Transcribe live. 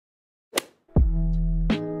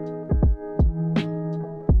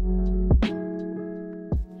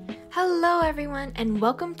everyone and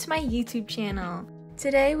welcome to my YouTube channel.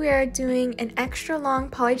 Today we are doing an extra long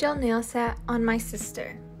polygel nail set on my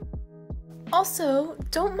sister. Also,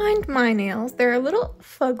 don't mind my nails, they're a little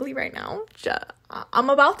fugly right now. I'm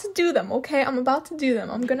about to do them, okay? I'm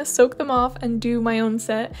gonna soak them off and do my own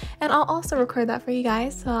set, and I'll also record that for you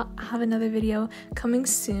guys, so I'll have another video coming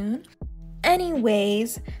soon.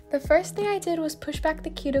 Anyways, the first thing I did was push back the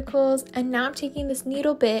cuticles, and now I'm taking this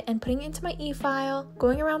needle bit and putting it into my e-file,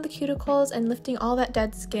 going around the cuticles and lifting all that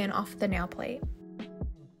dead skin off the nail plate.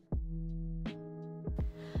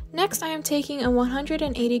 Next, I am taking a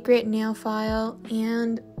 180 grit nail file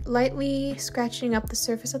and lightly scratching up the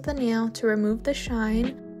surface of the nail to remove the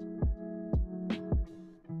shine.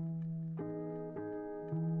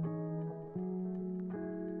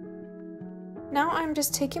 Now I'm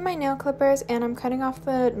just taking my nail clippers and I'm cutting off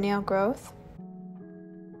the nail growth.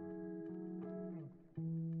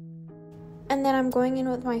 And then I'm going in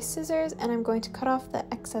with my scissors and I'm going to cut off the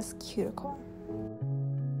excess cuticle.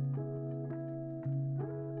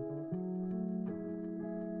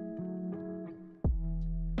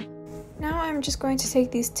 Now I'm just going to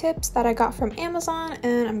take these tips that I got from Amazon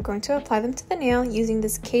and I'm going to apply them to the nail using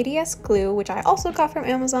this KDS Glue, which I also got from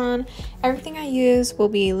Amazon. Everything I use will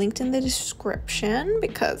be linked in the description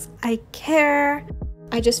because I care.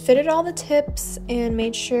 I just fitted all the tips and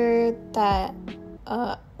made sure that,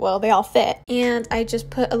 they all fit. And I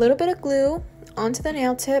just put a little bit of glue onto the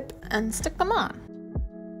nail tip and stick them on.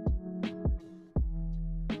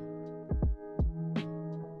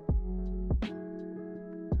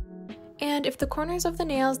 And if the corners of the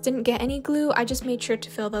nails didn't get any glue, I just made sure to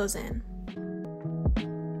fill those in.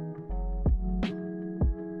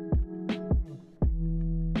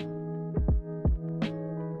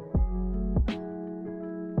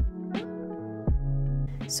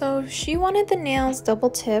 So she wanted the nails double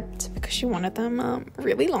tipped because she wanted them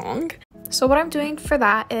really long. So what I'm doing for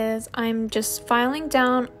that is I'm just filing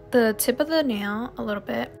down the tip of the nail a little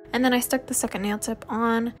bit, and then I stuck the second nail tip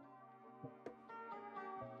on.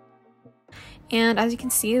 And as you can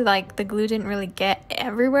see, like, the glue didn't really get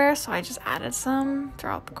everywhere, so I just added some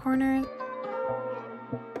throughout the corners.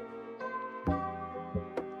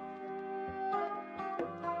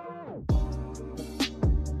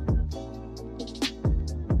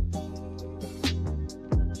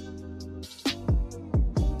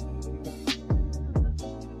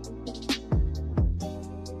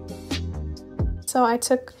 So I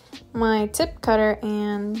took my tip cutter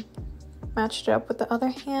and matched it up with the other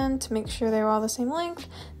hand to make sure they were all the same length.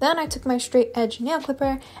 Then I took my straight edge nail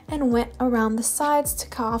clipper and went around the sides to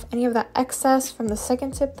cut off any of that excess from the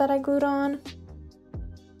second tip that I glued on.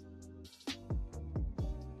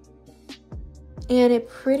 And it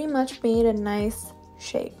pretty much made a nice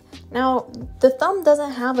shape. Now, the thumb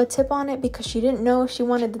doesn't have a tip on it because she didn't know if she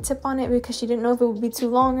wanted the tip on it because she didn't know if it would be too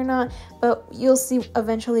long or not, but you'll see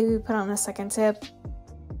eventually we put on a second tip.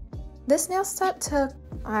 This nail set took,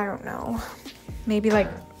 I don't know, maybe like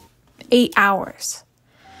 8 hours.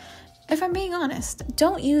 If I'm being honest,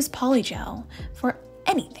 don't use polygel for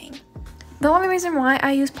anything. The only reason why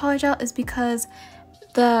I use polygel is because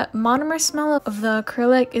the monomer smell of the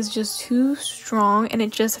acrylic is just too strong and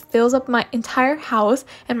it just fills up my entire house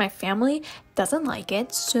and my family doesn't like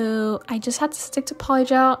it. So I just had to stick to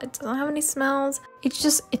polygel. It doesn't have any smells.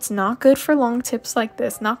 It's not good for long tips like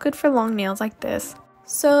this, not good for long nails like this.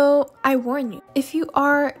 So I warn you, if you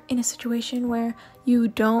are in a situation where you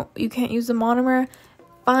can't use the monomer,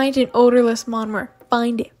 find an odorless monomer.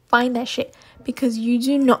 Find that shit, because you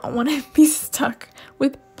do not want to be stuck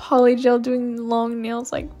with polygel doing long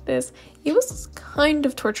nails like this. It was kind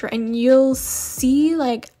of torture, and you'll see,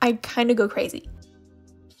 like, I kind of go crazy.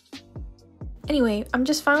 Anyway, I'm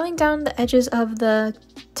just filing down the edges of the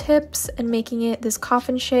tips and making it this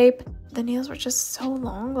coffin shape. The nails were just so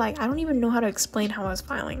long, like, I don't even know how to explain how I was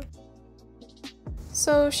filing.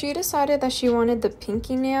 So she decided that she wanted the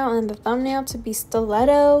pinky nail and the thumbnail to be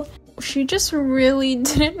stiletto. She just really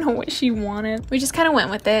didn't know what she wanted. We just kind of went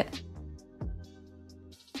with it.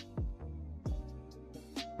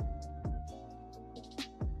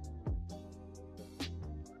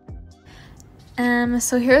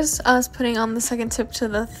 So here's us putting on the second tip to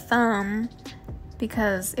the thumb,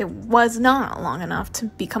 because it was not long enough to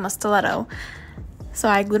become a stiletto. So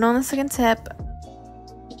I glued on the second tip.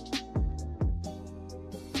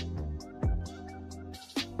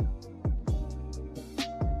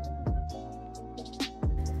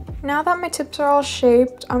 Now that my tips are all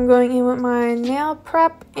shaped, I'm going in with my nail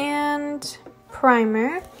prep and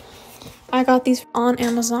primer. I got these on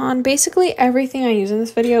Amazon. Basically everything I use in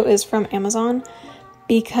this video is from Amazon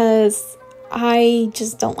because I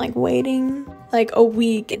just don't like waiting like a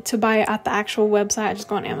week to buy it at the actual website. I just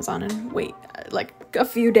go on Amazon and wait like a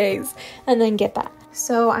few days and then get that.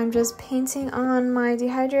 So I'm just painting on my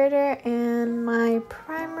dehydrator and my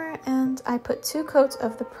primer, and I put 2 coats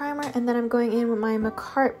of the primer, and then I'm going in with my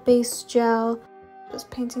Makartt base gel, just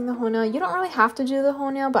painting the whole nail. You don't really have to do the whole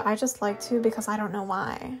nail, but I just like to because I don't know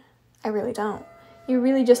why. I really don't. You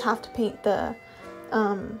really just have to paint the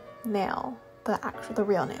nail, the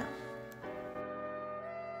real nail.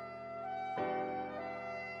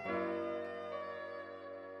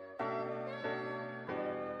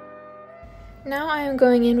 Now I am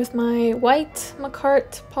going in with my white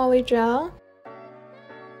Makartt Polygel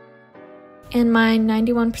and my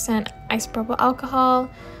 91% isopropyl alcohol,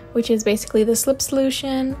 which is basically the slip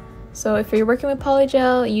solution. So if you're working with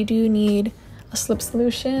Polygel, you do need a slip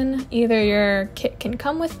solution. Either your kit can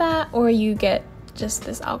come with that or you get just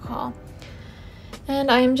this alcohol.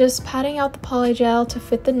 And I am just patting out the Polygel to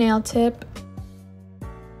fit the nail tip.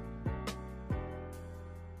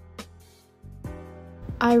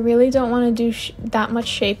 I really don't want to do that much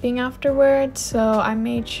shaping afterwards, so I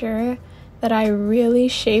made sure that I really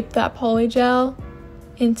shaped that Polygel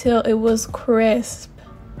until it was crisp.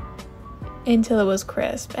 And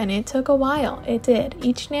it took a while. It did.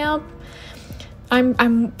 Each nail,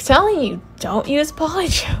 I'm telling you, don't use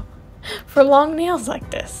Polygel for long nails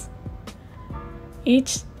like this.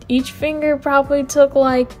 Each finger probably took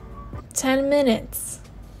like 10 minutes.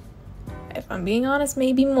 If I'm being honest,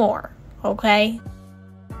 maybe more, okay?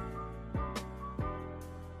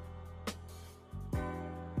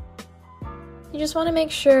 You just want to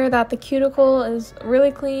make sure that the cuticle is really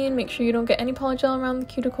clean. Make sure you don't get any polygel around the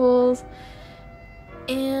cuticles.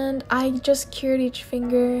 And I just cured each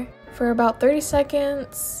finger for about 30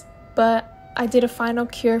 seconds, but I did a final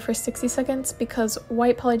cure for 60 seconds because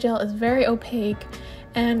white polygel is very opaque,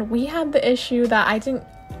 and we had the issue that I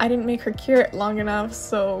didn't make her cure it long enough,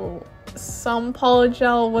 so some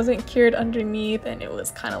polygel wasn't cured underneath and it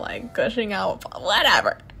was kind of like gushing out.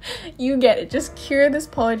 Whatever, you get it. Just cure this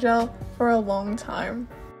polygel for a long time.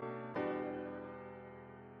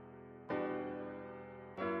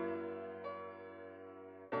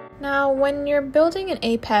 Now, when you're building an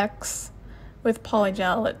apex with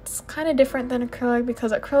polygel, it's kind of different than acrylic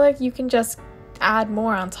because acrylic you can just add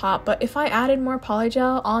more on top, but if I added more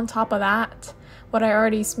polygel on top of that, what I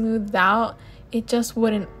already smoothed out, it just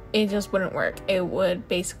wouldn't work. It would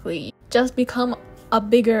basically just become a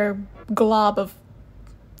bigger glob of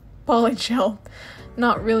polygel,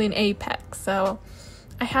 not really an apex. So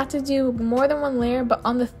I had to do more than one layer, but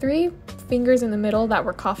on the 3 fingers in the middle that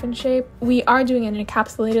were coffin shaped, we are doing an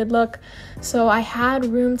encapsulated look, so I had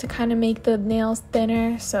room to kind of make the nails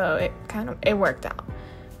thinner, so it worked out.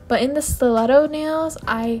 But in the stiletto nails,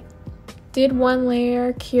 I did 1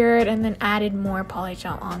 layer, cured, and then added more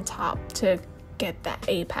polygel on top to get that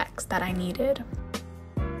apex that I needed.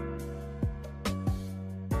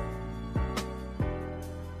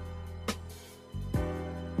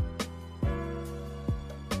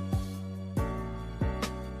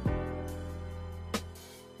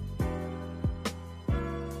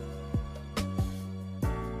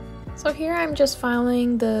 So here I'm just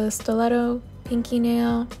filing the stiletto pinky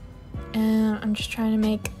nail, and I'm just trying to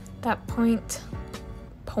make that point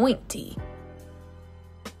pointy.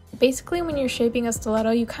 Basically, when you're shaping a stiletto,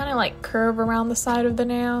 you kind of like curve around the side of the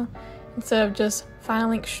nail. Instead of just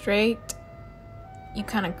filing straight, you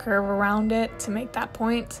kind of curve around it to make that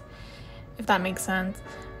point, if that makes sense.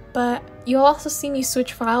 But you'll also see me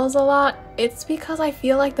switch files a lot. It's because I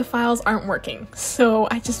feel like the files aren't working. So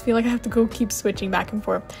I just feel like I have to go keep switching back and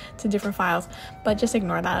forth to different files. But just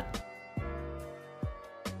ignore that.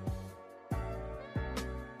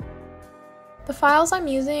 The files I'm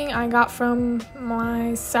using I got from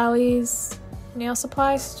my Sally's nail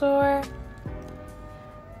supply store.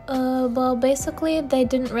 Well, basically they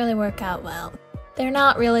didn't really work out well. They're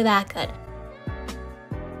not really that good.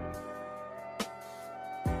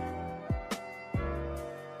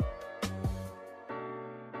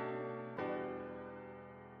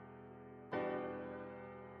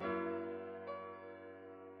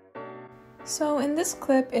 So in this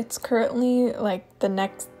clip, it's currently like the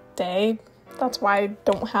next day. That's why I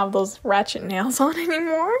don't have those ratchet nails on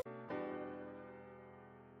anymore.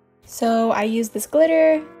 So I use this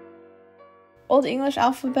glitter, Old English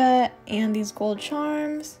alphabet, and these gold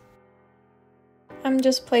charms. I'm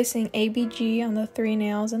just placing ABG on the 3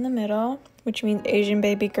 nails in the middle, which means Asian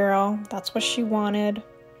baby girl. That's what she wanted.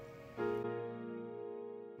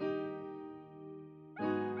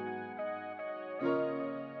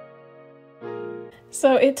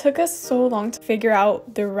 So it took us so long to figure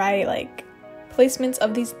out the right placements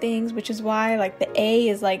of these things, which is why the A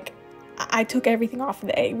is I took everything off of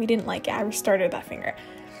the A. We didn't like it. I restarted that finger.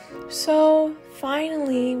 So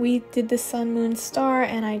finally we did the sun, moon, star,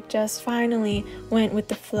 and I just finally went with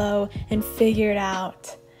the flow and figured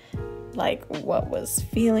out like what was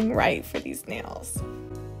feeling right for these nails.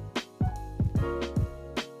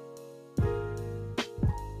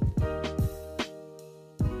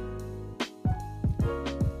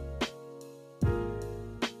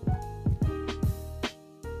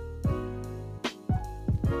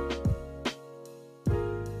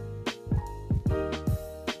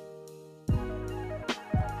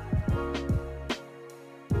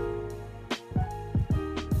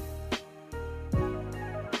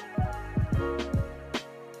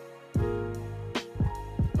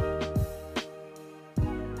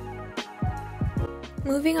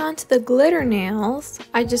 Moving on to the glitter nails,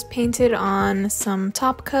 I just painted on some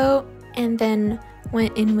top coat and then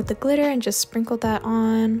went in with the glitter and just sprinkled that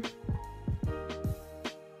on.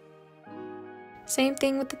 Same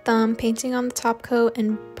thing with the thumb, painting on the top coat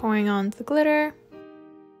and pouring on the glitter.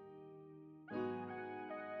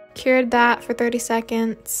 Cured that for 30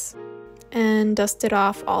 seconds and dusted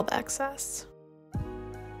off all the excess.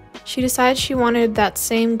 She decided she wanted that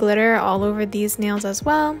same glitter all over these nails as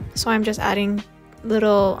well, so I'm just adding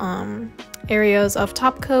little areas of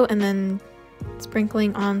top coat and then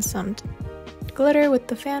sprinkling on some glitter with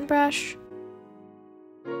the fan brush.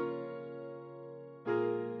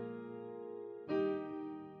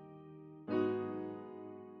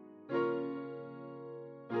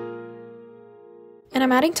 And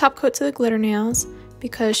I'm adding top coat to the glitter nails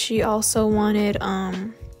because she also wanted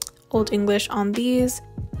Old English on these.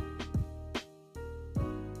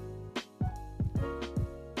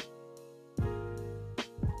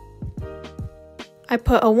 I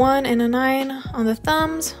put a 1 and a 9 on the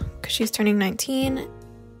thumbs because she's turning 19.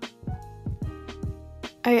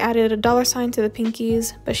 I added a $sign to the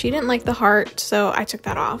pinkies, but she didn't like the heart, so I took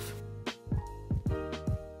that off.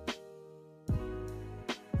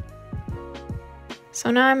 So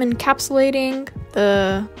now I'm encapsulating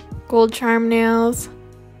the gold charm nails.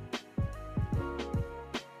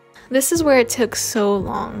 This is where it took so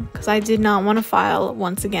long because I did not want to file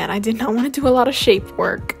once again. I did not want to do a lot of shape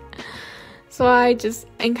work. So I just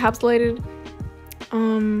encapsulated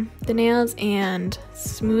the nails and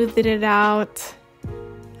smoothed it out.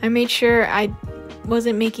 I made sure I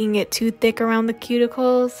wasn't making it too thick around the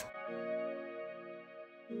cuticles.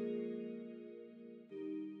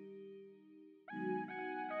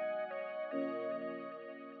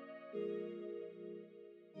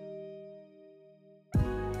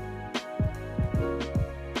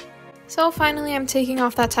 So finally I'm taking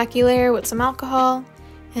off that tacky layer with some alcohol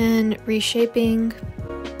and reshaping.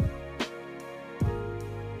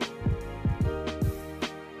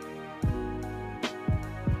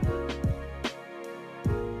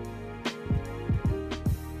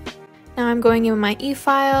 Now I'm going in with my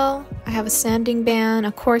e-file. I have a sanding band,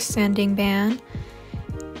 a coarse sanding band,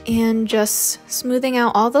 and just smoothing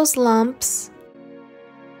out all those lumps.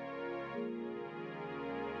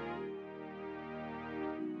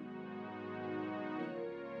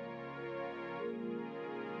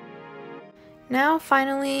 Now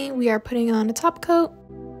finally we are putting on a top coat.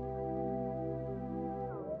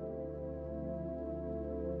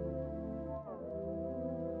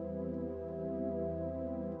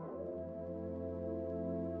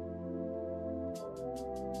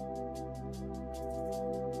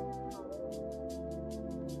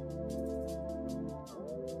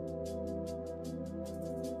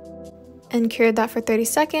 And cured that for 30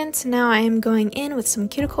 seconds. Now I am going in with some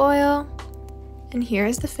cuticle oil. And here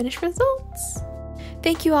is the finished results.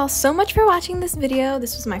 Thank you all so much for watching this video.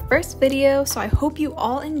 This was my first video, so I hope you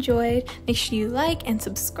all enjoyed. Make sure you like and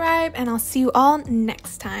subscribe, and I'll see you all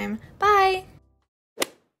next time. Bye!